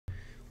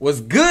What's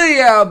good,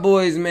 y'all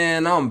boys,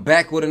 man? I'm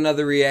back with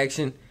another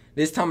reaction.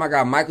 This time I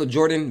got Michael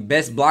Jordan,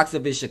 best blocks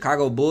of his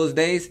Chicago Bulls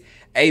days.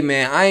 Hey,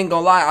 man, I ain't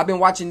gonna lie. I've been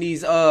watching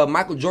these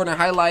Michael Jordan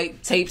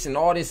highlight tapes and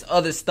all this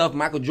other stuff,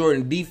 Michael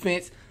Jordan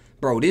defense.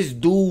 Bro, this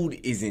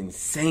dude is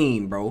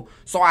insane, bro.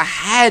 So I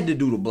had to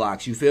do the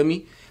blocks, you feel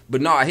me?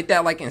 But no, I hit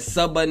that like and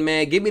sub button,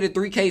 man. Give me the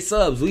 3K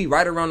subs. We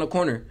right around the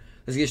corner.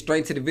 Let's get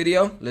straight to the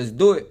video. Let's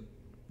do it.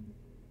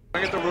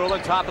 Bring it to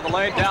Rulin, top of the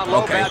lane, down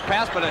low, bad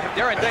pass, but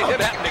Darren Day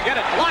did happen to get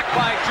it. Blocked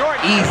by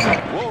Jordan. Easy.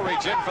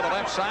 Woolridge in for the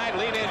left side,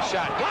 lean-in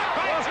shot. Blocked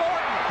by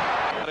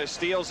Jordan. Got his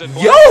steals and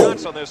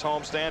shots on this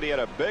homestand. He had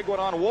a big one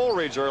on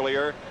Woolridge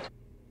earlier.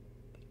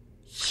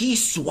 He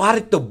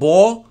swatted the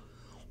ball.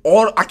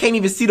 I can't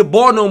even see the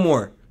ball no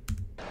more.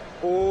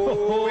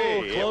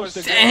 Oh, close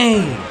to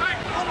dang.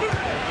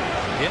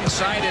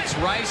 Inside, it's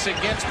Rice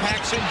against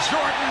Paxson.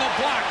 Jordan the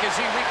block as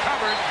he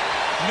recovered,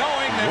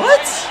 knowing that What?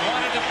 Rice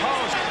wanted to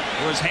post.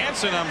 It was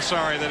Hansen, I'm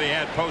sorry, that he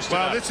had posted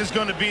Well, up. this is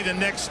going to be the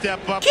next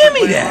step up. Give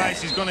me for that. Rice.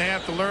 He's going to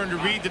have to learn to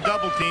read the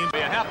double team.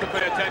 You have to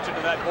pay attention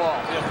to that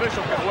ball. The official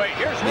can wait.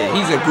 Here's Yeah, Rulin.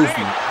 he's a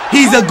goofy.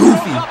 He's a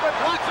goofy.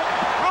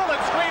 Rulin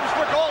screams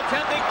for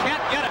goaltending,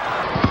 can't get it.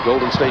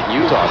 Golden State and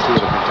Utah, two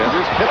of the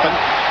contenders. Pippen,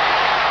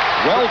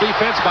 well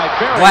defense by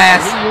Barry.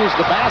 Glass. He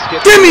used the basket.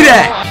 Give me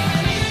that.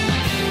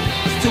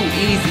 It's too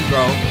easy,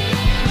 bro.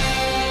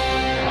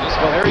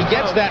 Well, there he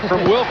gets that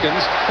from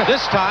Wilkins.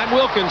 This time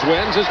Wilkins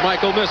wins as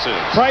Michael misses.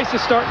 Price is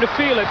starting to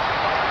feel it.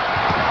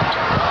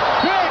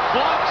 Big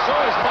block, so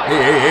is Michael.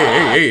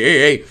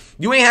 Hey.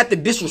 You ain't have to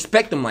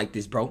disrespect him like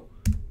this, bro.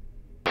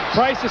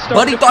 Price is starting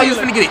Buddy to thought he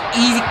feel was it. gonna get it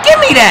easy. Give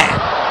me that.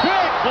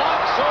 Big block,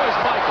 so is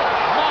Michael.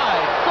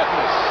 My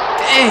goodness.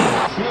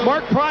 Dang.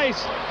 Mark Price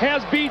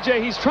has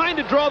BJ. He's trying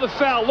to draw the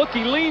foul. Look,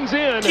 he leans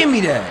in. Give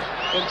me that.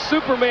 And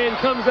Superman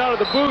comes out of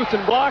the booth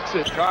and blocks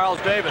it. Charles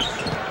Davis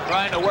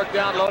trying to work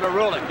down low to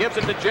Rulin. Gives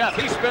it to Jeff.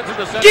 He spins it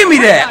to center. Give me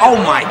that. Oh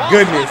my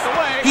goodness.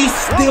 He's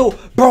still,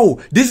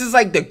 bro, this is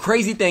like the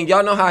crazy thing.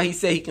 Y'all know how he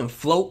said he can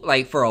float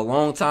like for a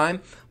long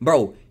time?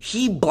 Bro,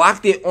 he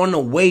blocked it on the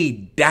way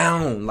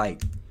down.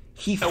 Like,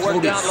 he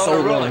floated so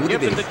long. Look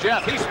at this.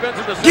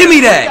 Give me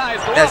that.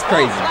 That's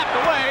crazy.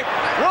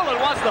 Rulin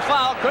wants the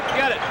foul. Couldn't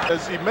get it.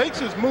 As he makes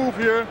his move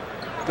here,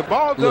 the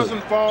ball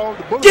doesn't fall.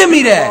 The Bulls Give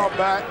me get the that. ball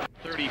back.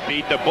 30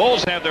 feet. The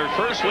Bulls have their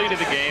first lead of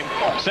the game.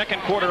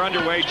 Second quarter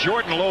underway.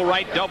 Jordan low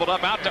right, doubled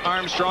up out to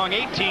Armstrong.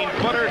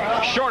 18-footer,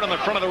 short on the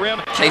front of the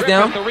rim. Chase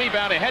down. The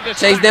rebound ahead to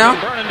Chase Stockton. down.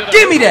 Into the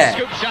Give me that.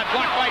 Scoop shot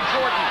blocked by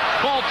Jordan.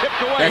 Ball tipped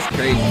away. That's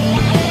crazy.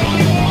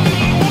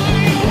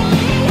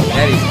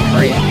 That is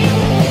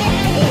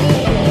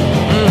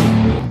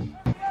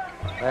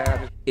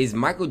crazy. Is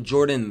Michael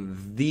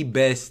Jordan the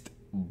best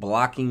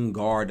blocking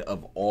guard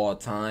of all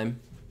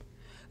time?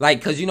 Like,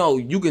 because, you know,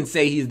 you can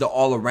say he's the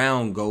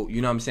all-around GOAT,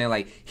 you know what I'm saying?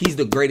 Like, he's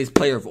the greatest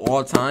player of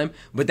all time,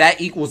 but that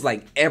equals,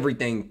 like,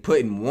 everything put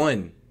in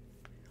one.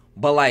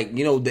 But, like,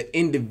 you know, the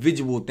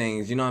individual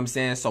things, you know what I'm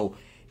saying? So,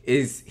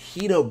 is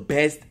he the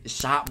best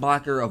shot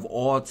blocker of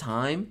all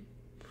time?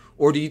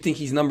 Or do you think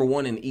he's number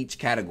one in each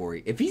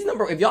category? If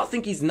y'all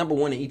think he's number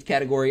one in each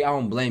category, I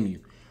don't blame you.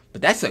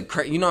 But that's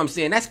you know what I'm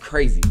saying? That's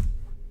crazy.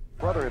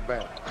 Brother in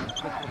bad.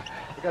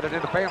 Got it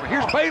into Bama.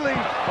 Here's Bailey.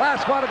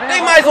 Last spot.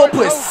 They might as well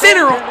put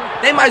center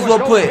on. They might as well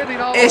put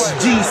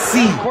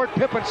SGC.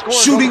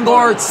 Shooting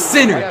guard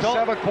center.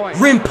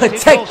 Rim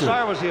protector. Bill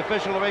Sire was the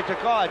official to make the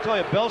call. I tell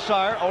you, Bill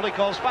Sire only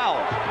calls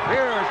fouls.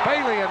 Here's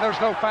Bailey, and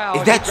there's no foul.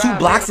 Is that two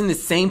blocks in the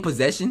same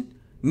possession?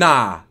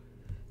 Nah,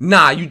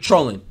 you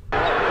trolling.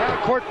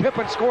 Court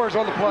Pippen scores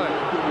on the play.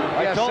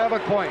 He has 7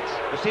 points.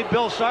 You see,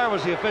 Bill Sire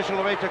was the official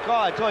to make the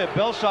call. I tell you,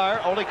 Bill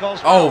Sire only calls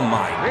fouls. Oh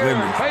my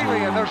goodness.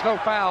 Bailey, and there's no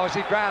foul as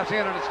he drives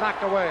in and it's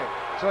knocked away.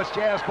 So it's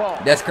Jazz ball.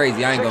 That's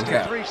crazy. I ain't gonna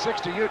cap.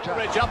 63-60 Utah.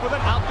 Bridge up with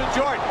it, out to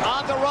Jordan,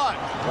 on the run.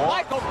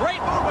 Michael, great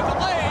move with the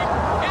leg.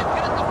 Can't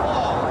get at the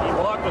ball. He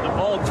walked with the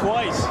ball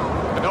twice.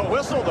 No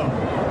whistle,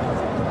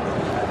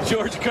 though.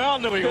 George Karl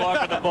knew he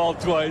walked with the ball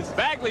twice.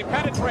 Bagley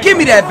penetrates. Give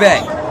me that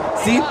back.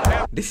 See,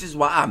 this is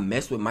why I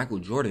mess with Michael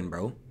Jordan,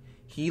 bro.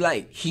 He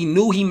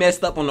knew he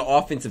messed up on the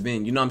offensive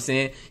end. You know what I'm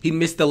saying? He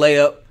missed the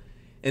layup.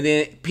 And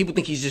then people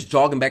think he's just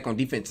jogging back on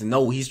defense.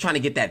 No, he's trying to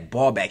get that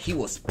ball back. He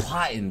was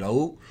plotting,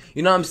 though.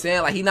 You know what I'm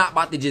saying? Like, he not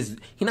about to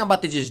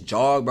just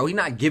jog, bro. He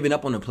not giving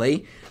up on the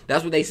play.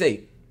 That's what they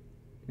say.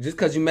 Just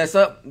because you mess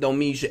up don't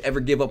mean you should ever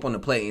give up on the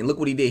play. And look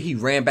what he did. He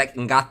ran back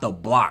and got the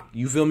block.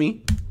 You feel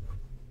me?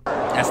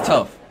 That's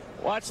tough.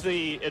 Watch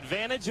the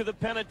advantage of the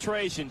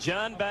penetration.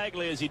 John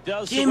Bagley, as he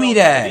does Give me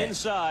that.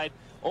 inside,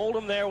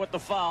 Oldham there with the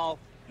foul.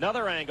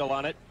 Another angle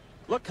on it.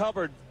 Look,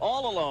 Hubbard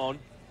all alone.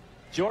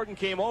 Jordan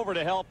came over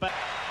to help back.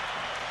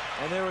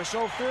 And they were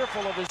so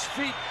fearful of his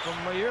feet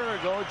from a year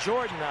ago.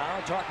 Jordan now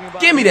talking about...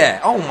 Give me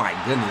that. Oh, my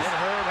goodness. And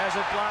Herb has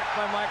it blocked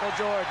by Michael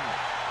Jordan.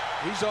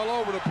 He's all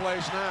over the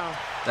place now.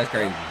 That's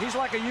crazy. He's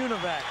like a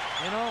univac,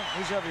 you know?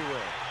 He's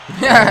everywhere.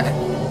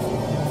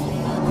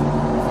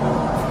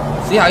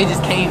 See how he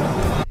just came?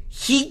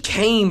 He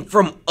came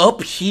from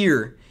up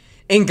here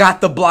and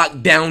got the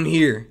block down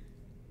here.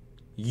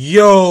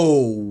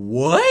 Yo,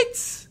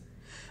 what?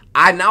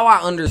 Now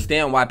I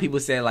understand why people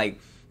say, like,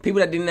 people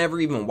that didn't ever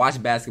even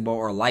watch basketball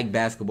or like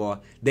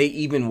basketball, they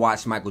even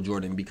watched Michael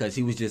Jordan because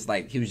he was just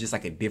like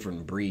a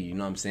different breed, you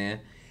know what I'm saying?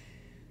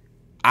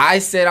 I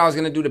said I was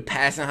going to do the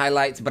passing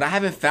highlights, but I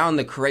haven't found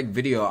the correct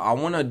video. I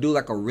want to do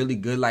like a really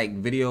good like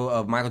video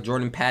of Michael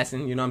Jordan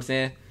passing, you know what I'm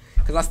saying?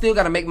 Because I still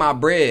got to make my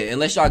bread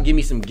unless y'all give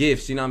me some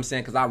gifts, you know what I'm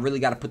saying? Because I really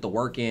got to put the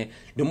work in.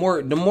 The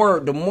more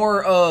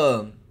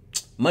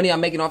money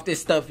I'm making off this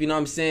stuff, you know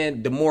what I'm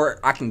saying, the more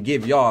I can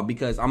give y'all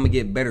because I'm going to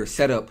get better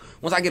setup.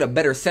 Once I get a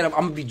better setup,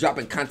 I'm going to be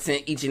dropping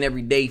content each and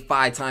every day,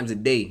 5 times a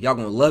day. Y'all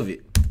going to love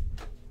it.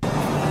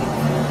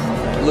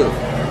 Look.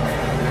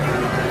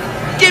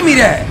 Give me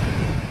that.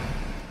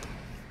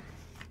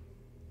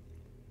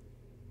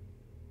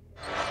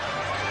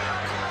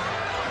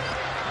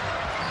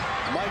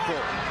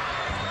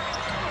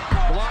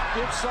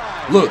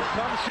 Look,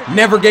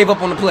 never gave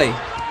up on the play.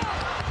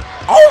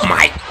 Oh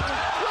my.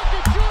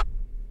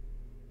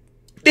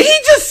 Did he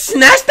just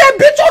snatch that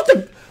bitch off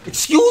the...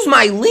 Excuse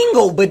my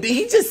lingo, but did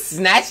he just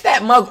snatch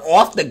that mug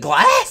off the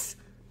glass?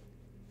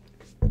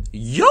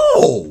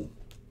 Yo.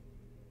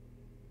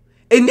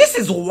 And this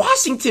is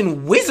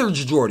Washington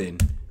Wizards Jordan.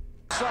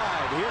 Here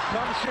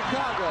comes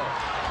Chicago.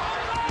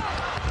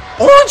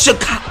 On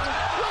Chicago.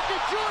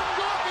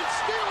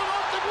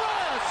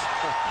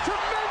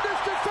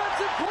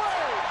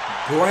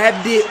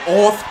 Grabbed it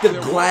off the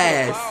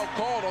glass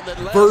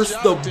versus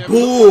the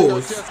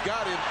Bulls. The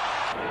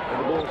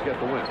Bulls get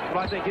the win. But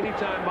I think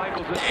anytime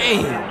Michael's Dang.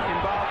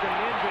 involved in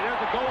an injury,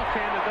 there's a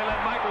goaltender that they let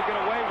Michael get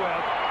away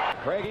with.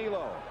 Craig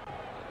Elo.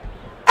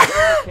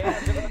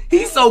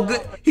 He's so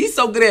good. He's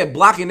so good at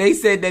blocking. They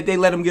said that they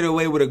let him get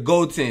away with a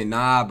goaltend.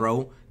 Nah,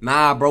 bro.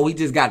 Nah, bro. He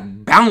just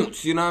got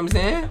bounced. You know what I'm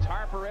saying?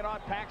 Harper in on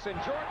Paxson.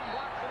 Jordan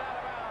blocks it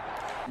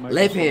out of bounds.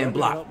 Left hand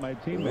block.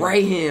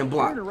 Right hand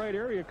block.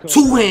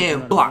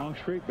 2-hand block.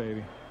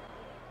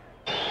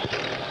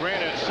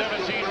 Granted,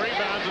 17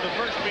 rebounds in the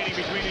first meeting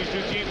between these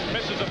two teams.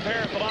 Misses a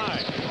pair at the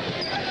line.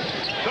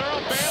 Thurl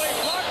Bailey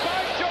blocked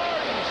by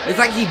Jordan. It's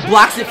like he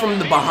blocks it from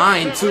the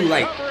behind too.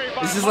 Like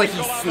it's just like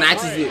he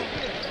snatches it.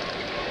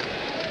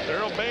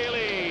 Thurl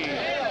Bailey.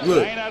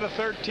 Look. 9 out of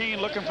 13,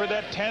 looking for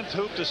that 10th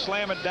hoop to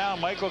slam it down.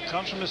 Michael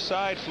comes from the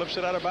side, flips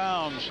it out of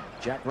bounds.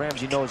 Jack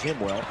Ramsey knows him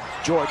well.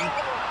 Jordan.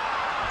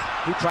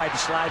 He tried to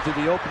slide through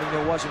the opening.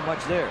 There wasn't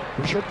much there.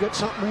 We should get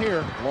something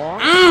here. Long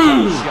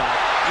shot.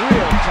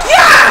 Real tough.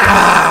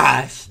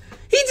 Gosh!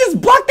 He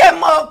just blocked that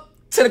mug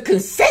to the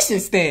concession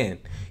stand.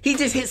 He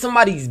just hit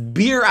somebody's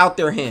beer out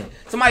their hand.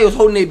 Somebody was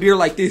holding their beer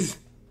like this.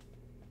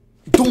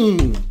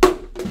 Boom.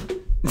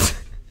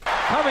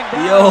 Coming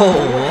down. Yo,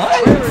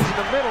 what? In the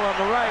middle on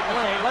the right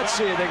lane. Let's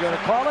see. Are they going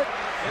to call it?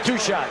 2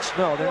 shots.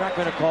 No, they're not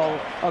going to call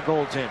a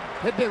goaltender.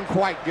 It didn't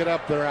quite get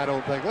up there, I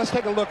don't think. Let's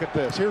take a look at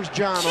this. Here's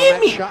John on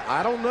Jimmy. that shot.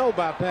 I don't know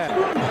about that.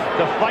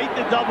 To fight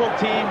the double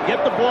team,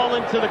 get the ball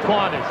into the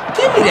corners.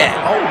 Give me that.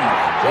 Oh my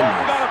Jordan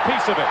goodness. got a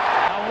piece of it.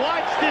 Now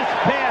watch this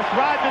pass.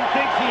 Rodman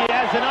thinks he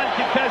has an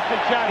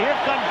uncontested shot. Here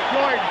comes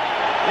Jordan.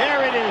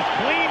 There it is.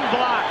 Clean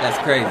block.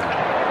 That's crazy.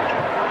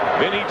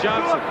 Vinnie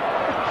Johnson.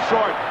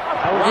 Short.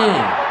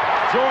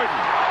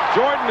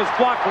 Jordan has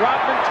blocked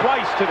Rodman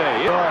twice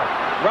today.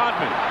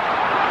 Rodman.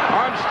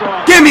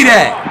 Armstrong. Give me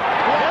that.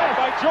 Blocked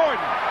by Jordan.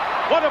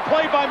 What a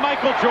play by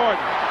Michael Jordan.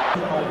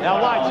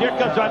 Now watch. Here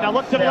comes Jordan. Now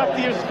look to the left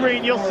of your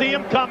screen. You'll see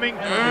him coming.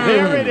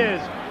 There it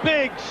is.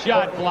 Big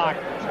shot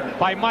blocked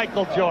by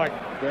Michael Jordan.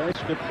 Very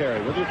good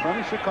carry. With you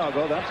from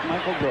Chicago, that's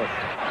Michael Jordan.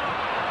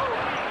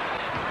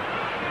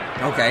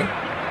 Okay.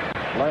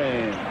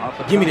 Lane.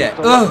 Give me that.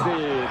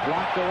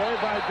 Blocked away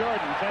by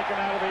Jordan. Taken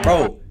out of the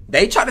Bro,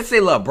 they tried to say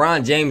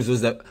LeBron James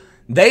was the...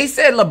 They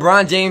said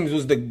LeBron James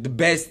was the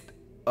best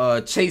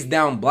chase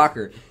down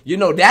blocker. You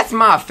know, that's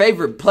my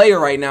favorite player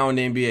right now in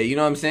the NBA. You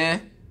know what I'm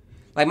saying?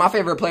 Like, my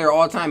favorite player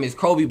all time is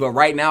Kobe, but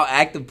right now,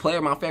 active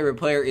player, my favorite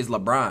player is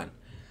LeBron.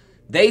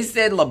 They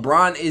said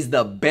LeBron is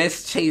the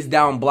best chase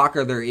down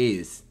blocker there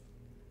is.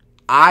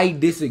 I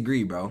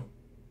disagree, bro.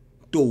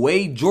 The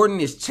way Jordan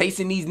is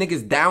chasing these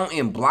niggas down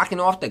and blocking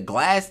off the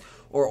glass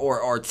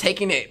or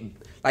taking it,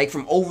 like,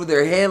 from over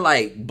their head,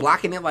 like,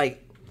 blocking it,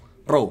 like,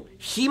 bro,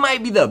 he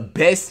might be the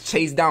best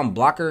chase down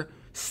blocker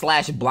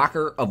 /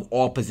 blocker of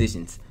all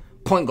positions.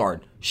 Point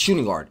guard,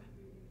 shooting guard,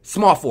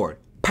 small forward,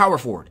 power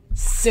forward,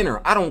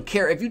 center. I don't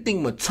care if you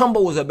think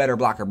Mutombo was a better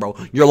blocker, bro.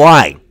 You're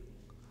lying.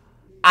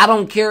 I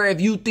don't care if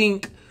you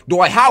think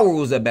Dwight Howard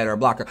was a better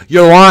blocker.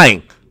 You're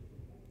lying.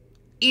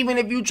 Even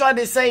if you try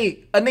to say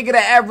a nigga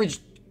that averaged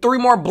 3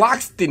 more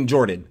blocks than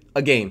Jordan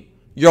a game.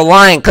 You're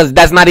lying because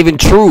that's not even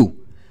true.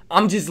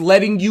 I'm just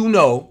letting you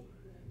know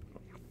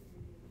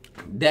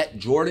that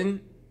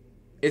Jordan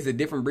is a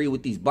different breed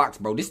with these blocks,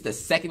 bro. This is the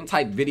second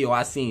type video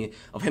I seen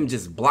of him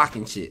just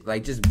blocking shit.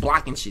 Like, just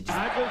blocking shit.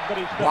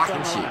 Just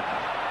blocking shit.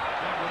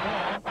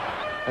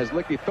 As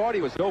Licky thought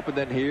he was open,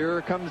 then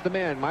here comes the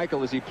man,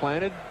 Michael, as he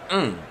planted.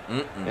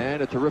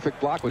 And a terrific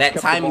block. Which that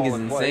kept timing the ball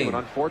is in play, insane. but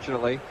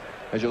unfortunately,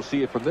 As you'll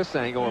see it from this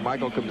angle where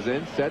Michael comes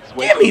in, sets,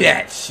 give me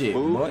that shit,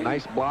 move, boy.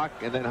 nice block,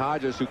 and then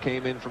Hodges, who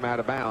came in from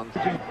out of bounds.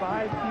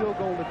 5 field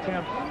goal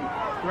attempts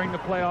during the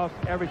playoffs,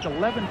 averaged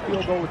 11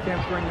 field goal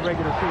attempts during the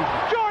regular season.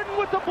 Jordan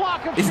with the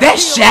block. Is that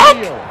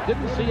Shaq?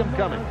 Didn't see him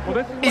coming.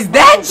 Well, is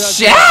that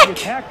Shaq?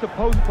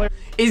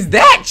 Is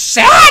that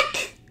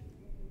Shaq?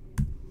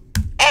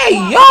 Hey,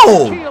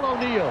 yo!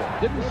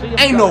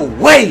 Ain't no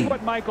way!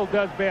 What Michael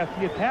does best,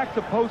 he attacks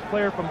the post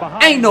player from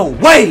behind. Ain't no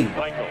way!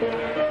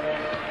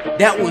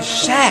 That was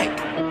Shaq.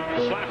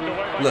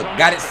 Look,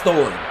 got it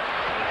stored.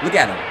 Look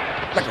at him.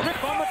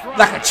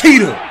 Like a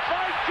cheetah.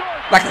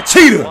 Like a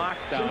cheetah.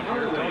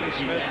 Tony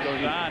Smith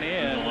goes on in,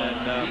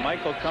 and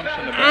Michael comes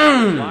from the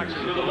back, blocks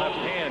through the left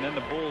hand, and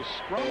the Bulls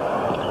scrum.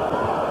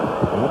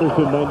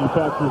 Anderson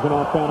manufactures an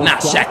offensive.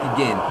 Not Shaq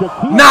again.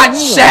 Not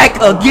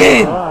Shaq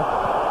again.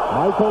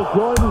 Michael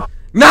Jordan.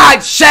 Not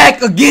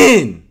Shaq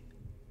again.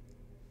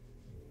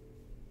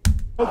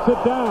 Puts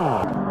it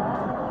down.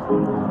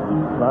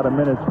 A lot of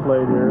minutes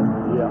played here.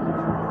 Yeah.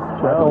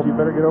 Charles, you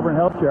better get over and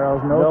help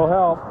Charles. No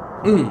help.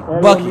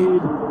 Bucky.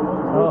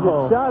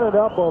 Shot it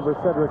up over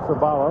Cedric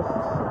Sabalas.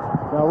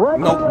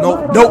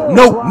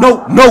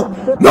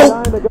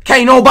 No.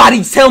 Can't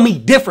nobody tell me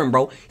different,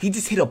 bro. He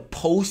just hit a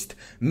post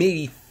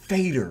midi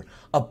fader.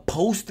 A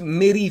post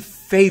midi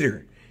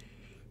fader.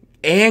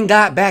 And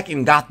got back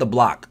and got the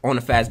block on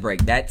a fast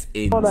break. That's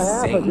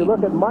insane. If you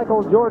look at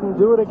Michael Jordan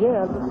do it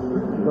again,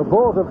 the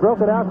Bulls have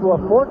broken out to a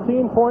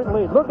 14-point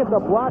lead. Look at the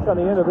block on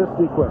the end of this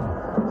sequence.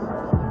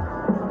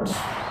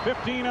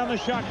 15 on the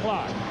shot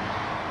clock.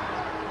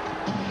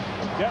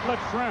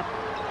 Detlef Schrempf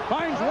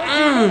finds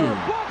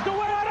blocked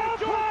away on a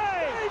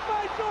play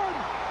by Jordan.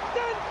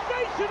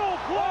 Sensational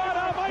play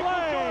on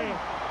Michael Jordan.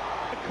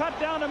 Cut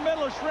down the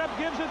middle. Schrempf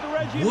gives it to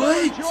Reggie.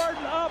 What?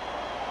 Jordan up.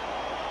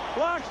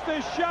 Blocks the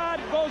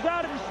shot, goes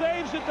out and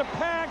saves it to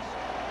Pax.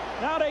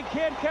 Now they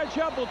can't catch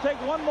up. We'll take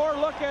one more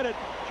look at it.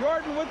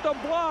 Jordan with the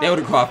block. They would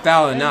have called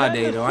fouling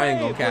nowadays, though. I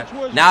ain't gonna catch.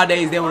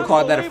 Nowadays, they would have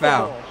called that a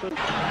foul.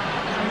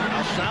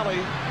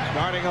 Sally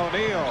guarding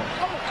O'Neal.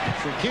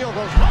 Shaquille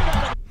goes right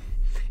at him.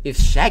 If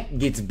Shaq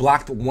gets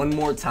blocked one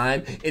more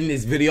time in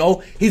this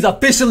video, he's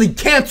officially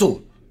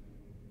canceled.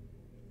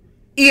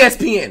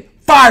 ESPN,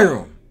 fire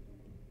him.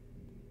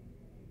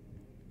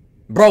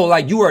 Bro,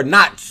 like, you are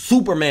not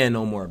Superman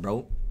no more,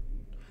 bro.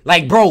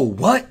 Like, bro,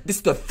 what? This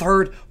is the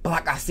third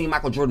block I've seen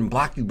Michael Jordan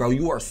block you, bro.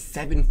 You are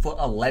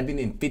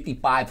 7'11" and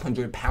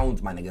 5,500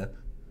 pounds, my nigga.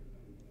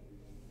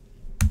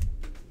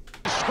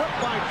 Stripped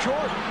by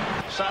Jordan.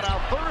 Sat out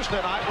Thursday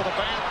night with a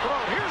bad throw.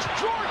 Here's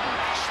Jordan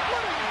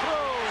splitting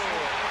through.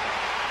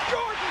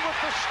 Jordan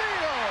with the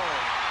steal.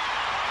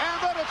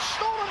 And then it's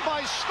stolen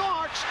by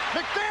Starks.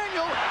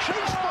 McDaniel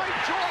chased by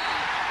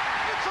Jordan.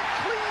 It's a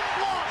clean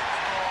block.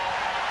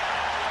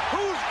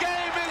 Whose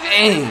game is it?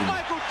 It's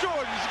Michael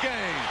Jordan's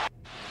game.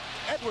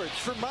 Edwards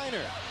for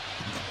Minor.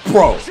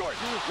 Bro.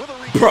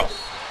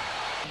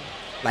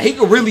 Like, he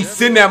could really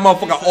send that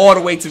motherfucker all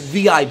the way to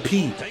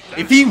VIP.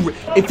 If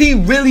he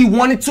really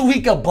wanted to,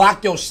 he could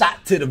block your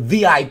shot to the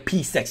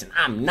VIP section.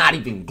 I'm not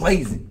even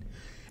glazing.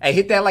 Hey,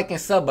 hit that like and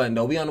sub button,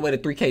 though. We on the way to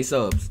 3K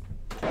subs.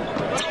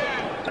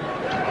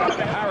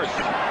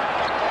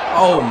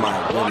 Oh,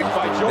 my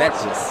goodness, dude.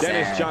 That's just sad.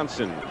 Dennis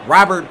Johnson.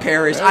 Robert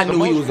Parrish. I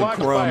knew he was a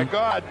crumb.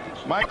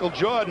 Michael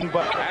Jordan,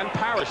 and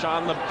Parrish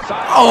on the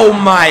side. Oh,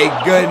 my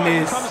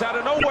goodness.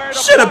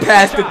 Should have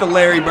passed it to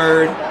Larry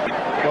Bird.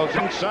 goes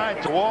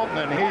inside to Walton,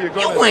 and here you're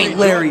going to ain't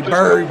Larry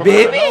Bird,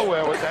 baby.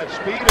 Nowhere with that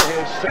speed of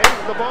his,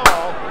 saves the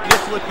ball.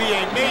 This would be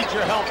a major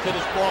help to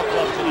this ball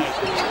club tonight.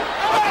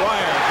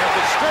 McGuire has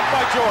it stripped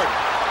by Jordan.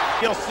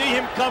 You'll see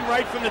him come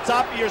right from the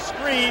top of your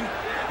screen.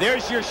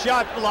 There's your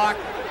shot block.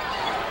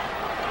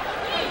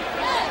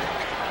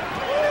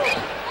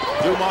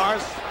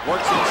 Dumars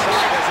works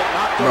inside as it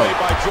knocked away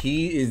by Jordan.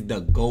 He is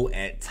the GOAT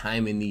at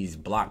timing these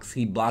blocks.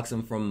 He blocks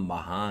them from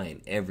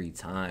behind every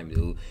time,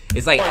 dude.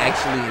 It's like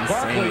actually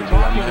insane, dude.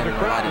 I'm not even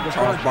gonna lie to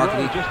Charles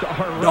Barkley.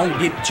 Don't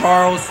get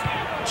Charles.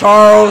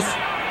 Michael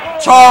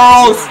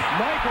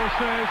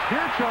says,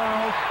 here,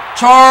 Charles.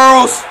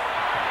 Charles.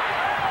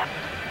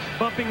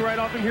 Bumping right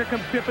off him. Here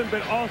comes Pippen,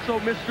 but also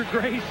Mr.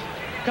 Grace.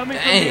 Coming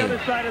from the other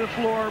side of the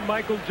floor,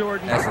 Michael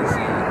Jordan. That's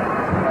insane.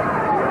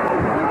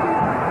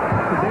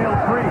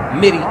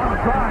 Midi.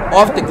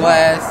 Off the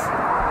glass.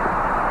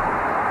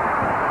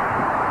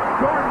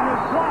 Jordan is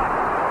blocked.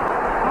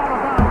 Out of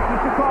bounds to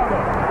Chicago.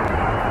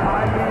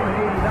 High game in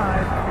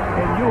 89,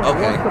 and Ewing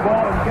wants the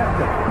ball and gets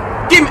it.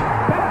 Give me.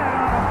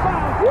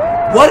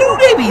 What do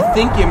they be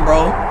thinking,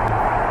 bro?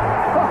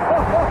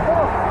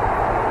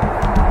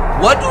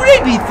 What do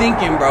they be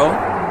thinking, bro?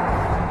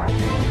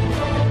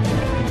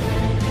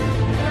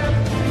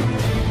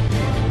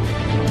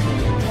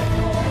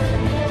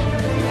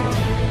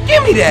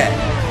 Give me that.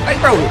 Like,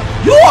 bro,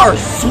 you are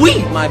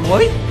sweet, my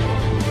boy.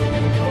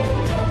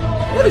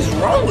 What is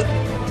wrong with you?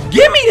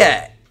 Give me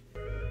that.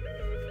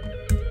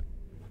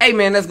 Hey,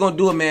 man, that's going to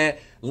do it, man.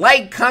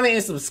 Like, comment,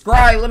 and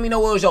subscribe. Let me know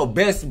what was your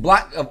best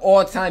block of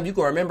all time. You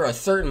can remember a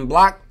certain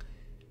block.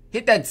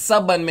 Hit that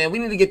sub button, man. We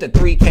need to get to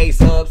 3K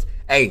subs.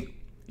 Hey,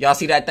 Y'all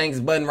see that thanks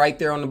button right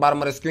there on the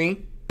bottom of the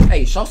screen?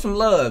 Hey, show some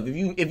love.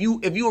 If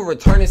you a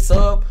returning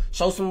sub,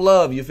 show some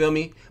love, you feel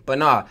me? But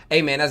nah,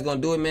 hey man, that's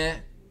gonna do it,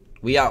 man.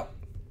 We out.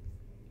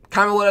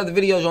 Comment what other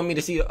videos you want me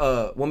to see,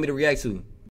 want me to react to.